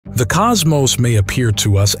The cosmos may appear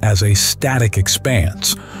to us as a static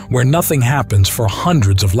expanse, where nothing happens for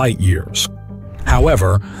hundreds of light years.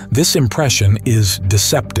 However, this impression is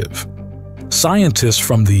deceptive. Scientists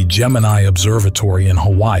from the Gemini Observatory in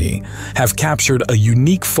Hawaii have captured a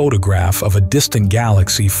unique photograph of a distant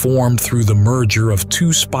galaxy formed through the merger of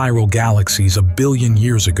two spiral galaxies a billion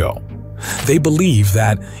years ago. They believe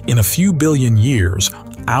that, in a few billion years,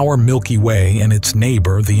 our Milky Way and its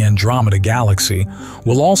neighbor, the Andromeda Galaxy,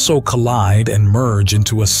 will also collide and merge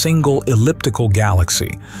into a single elliptical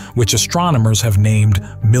galaxy, which astronomers have named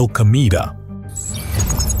Milkomeda.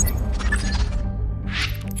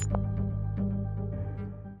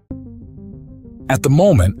 At the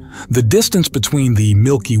moment, the distance between the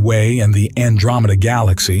Milky Way and the Andromeda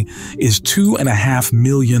Galaxy is 2.5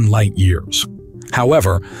 million light-years.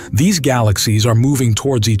 However, these galaxies are moving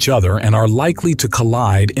towards each other and are likely to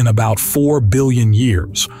collide in about 4 billion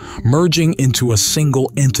years, merging into a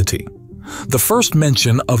single entity. The first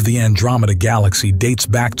mention of the Andromeda Galaxy dates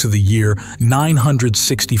back to the year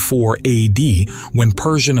 964 AD, when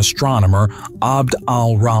Persian astronomer Abd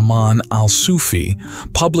al-Rahman al-Sufi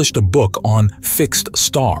published a book on fixed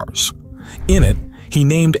stars. In it, he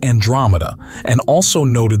named Andromeda and also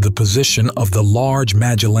noted the position of the Large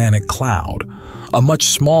Magellanic Cloud, a much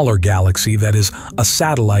smaller galaxy that is a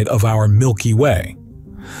satellite of our Milky Way.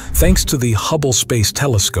 Thanks to the Hubble Space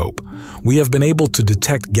Telescope, we have been able to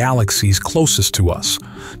detect galaxies closest to us,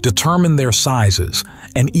 determine their sizes,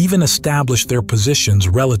 and even establish their positions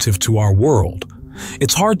relative to our world.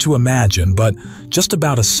 It's hard to imagine, but just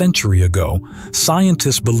about a century ago,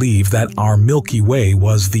 scientists believed that our Milky Way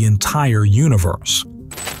was the entire universe.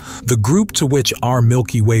 The group to which our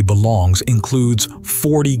Milky Way belongs includes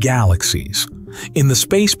 40 galaxies. In the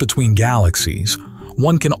space between galaxies,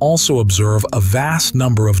 one can also observe a vast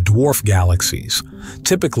number of dwarf galaxies,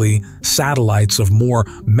 typically satellites of more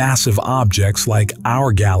massive objects like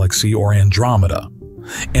our galaxy or Andromeda.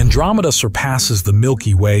 Andromeda surpasses the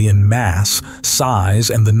Milky Way in mass, size,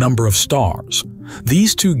 and the number of stars.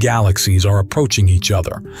 These two galaxies are approaching each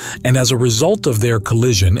other, and as a result of their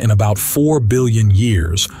collision in about 4 billion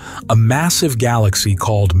years, a massive galaxy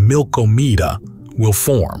called Milkomeda will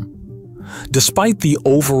form. Despite the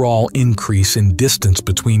overall increase in distance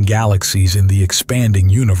between galaxies in the expanding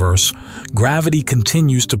universe, gravity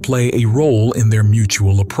continues to play a role in their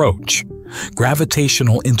mutual approach.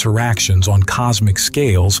 Gravitational interactions on cosmic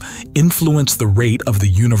scales influence the rate of the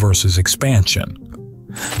universe's expansion.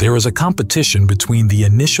 There is a competition between the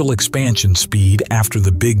initial expansion speed after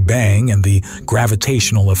the Big Bang and the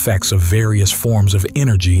gravitational effects of various forms of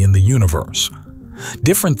energy in the universe.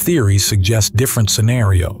 Different theories suggest different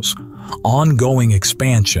scenarios: ongoing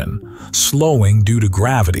expansion, slowing due to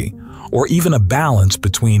gravity, or even a balance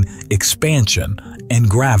between expansion and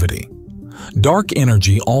gravity. Dark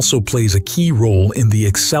energy also plays a key role in the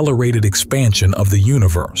accelerated expansion of the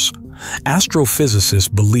universe.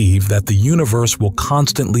 Astrophysicists believe that the universe will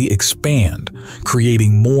constantly expand,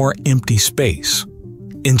 creating more empty space.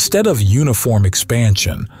 Instead of uniform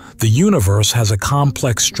expansion, the universe has a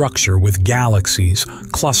complex structure with galaxies,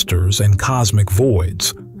 clusters, and cosmic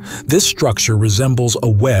voids. This structure resembles a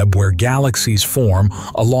web where galaxies form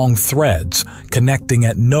along threads, connecting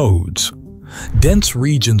at nodes. Dense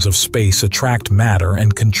regions of space attract matter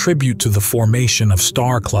and contribute to the formation of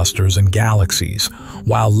star clusters and galaxies,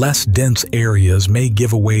 while less dense areas may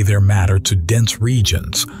give away their matter to dense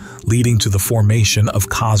regions, leading to the formation of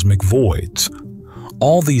cosmic voids.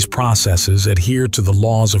 All these processes adhere to the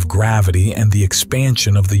laws of gravity and the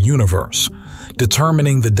expansion of the universe,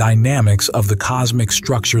 determining the dynamics of the cosmic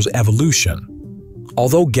structure's evolution.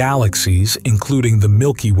 Although galaxies, including the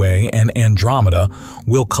Milky Way and Andromeda,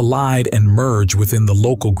 will collide and merge within the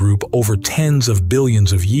local group over tens of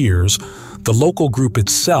billions of years, the local group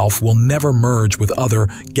itself will never merge with other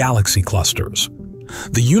galaxy clusters.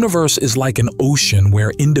 The universe is like an ocean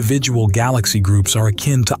where individual galaxy groups are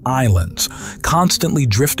akin to islands, constantly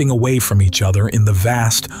drifting away from each other in the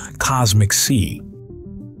vast cosmic sea.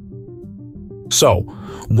 So,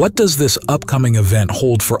 what does this upcoming event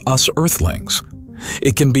hold for us Earthlings?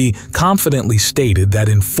 It can be confidently stated that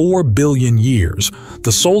in 4 billion years,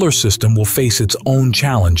 the solar system will face its own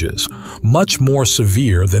challenges, much more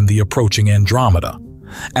severe than the approaching Andromeda.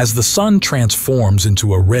 As the Sun transforms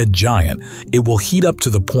into a red giant, it will heat up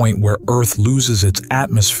to the point where Earth loses its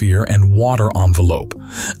atmosphere and water envelope,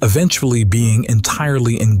 eventually being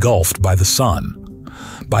entirely engulfed by the Sun.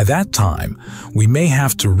 By that time, we may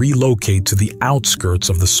have to relocate to the outskirts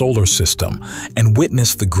of the solar system and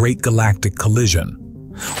witness the Great Galactic Collision.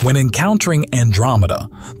 When encountering Andromeda,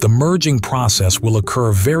 the merging process will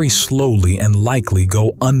occur very slowly and likely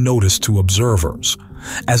go unnoticed to observers.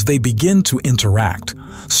 As they begin to interact,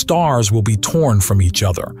 stars will be torn from each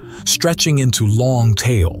other, stretching into long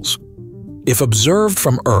tails. If observed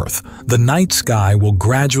from Earth, the night sky will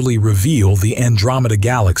gradually reveal the Andromeda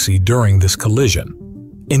Galaxy during this collision.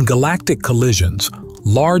 In galactic collisions,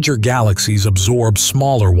 larger galaxies absorb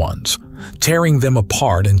smaller ones, tearing them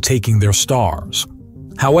apart and taking their stars.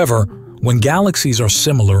 However, when galaxies are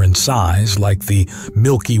similar in size, like the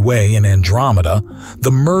Milky Way and Andromeda,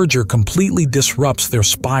 the merger completely disrupts their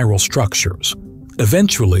spiral structures.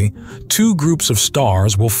 Eventually, two groups of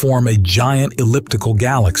stars will form a giant elliptical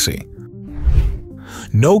galaxy.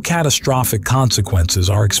 No catastrophic consequences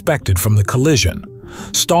are expected from the collision.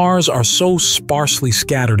 Stars are so sparsely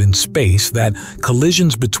scattered in space that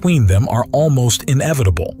collisions between them are almost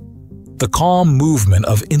inevitable. The calm movement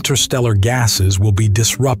of interstellar gases will be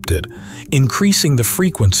disrupted, increasing the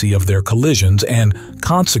frequency of their collisions and,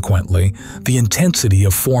 consequently, the intensity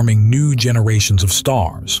of forming new generations of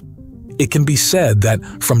stars. It can be said that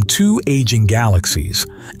from two aging galaxies,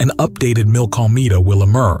 an updated Milky will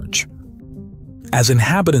emerge. As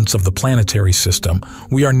inhabitants of the planetary system,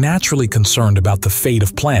 we are naturally concerned about the fate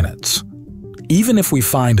of planets. Even if we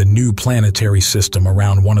find a new planetary system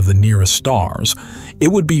around one of the nearest stars, it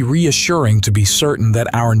would be reassuring to be certain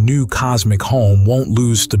that our new cosmic home won't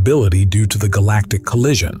lose stability due to the galactic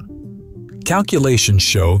collision. Calculations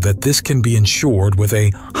show that this can be ensured with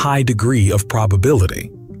a high degree of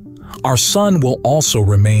probability. Our Sun will also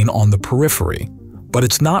remain on the periphery, but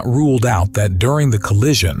it's not ruled out that during the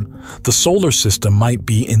collision, the solar system might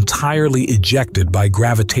be entirely ejected by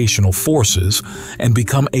gravitational forces and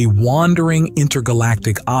become a wandering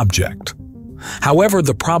intergalactic object. However,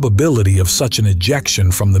 the probability of such an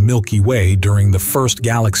ejection from the Milky Way during the first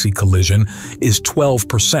galaxy collision is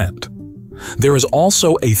 12%. There is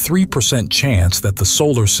also a 3% chance that the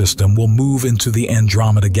solar system will move into the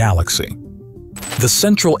Andromeda Galaxy. The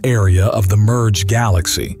central area of the merged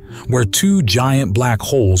galaxy, where two giant black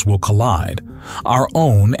holes will collide, our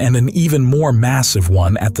own and an even more massive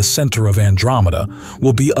one at the center of Andromeda,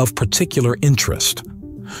 will be of particular interest.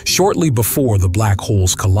 Shortly before the black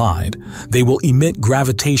holes collide, they will emit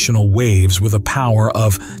gravitational waves with a power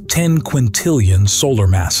of 10 quintillion solar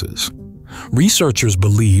masses. Researchers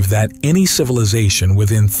believe that any civilization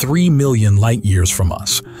within 3 million light-years from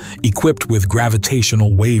us, equipped with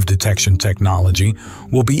gravitational wave detection technology,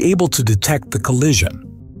 will be able to detect the collision.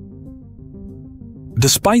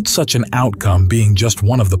 Despite such an outcome being just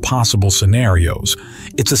one of the possible scenarios,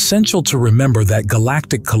 it's essential to remember that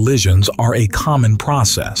galactic collisions are a common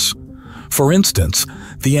process. For instance,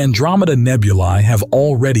 the Andromeda nebulae have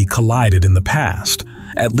already collided in the past,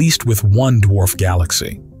 at least with one dwarf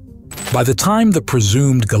galaxy. By the time the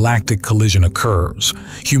presumed galactic collision occurs,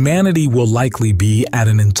 humanity will likely be at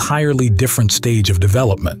an entirely different stage of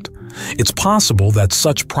development. It's possible that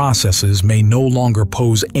such processes may no longer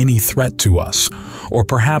pose any threat to us, or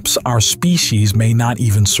perhaps our species may not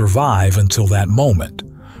even survive until that moment.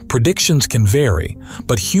 Predictions can vary,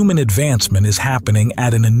 but human advancement is happening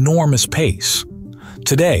at an enormous pace.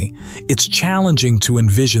 Today, it's challenging to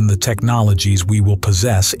envision the technologies we will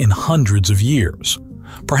possess in hundreds of years.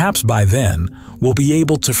 Perhaps by then, we'll be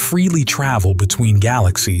able to freely travel between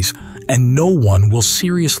galaxies, and no one will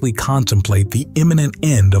seriously contemplate the imminent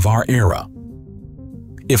end of our era.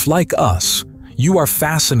 If, like us, you are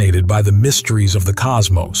fascinated by the mysteries of the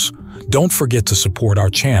cosmos, don't forget to support our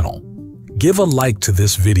channel. Give a like to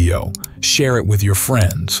this video, share it with your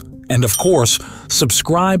friends, and of course,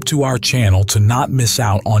 subscribe to our channel to not miss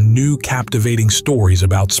out on new captivating stories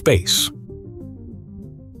about space.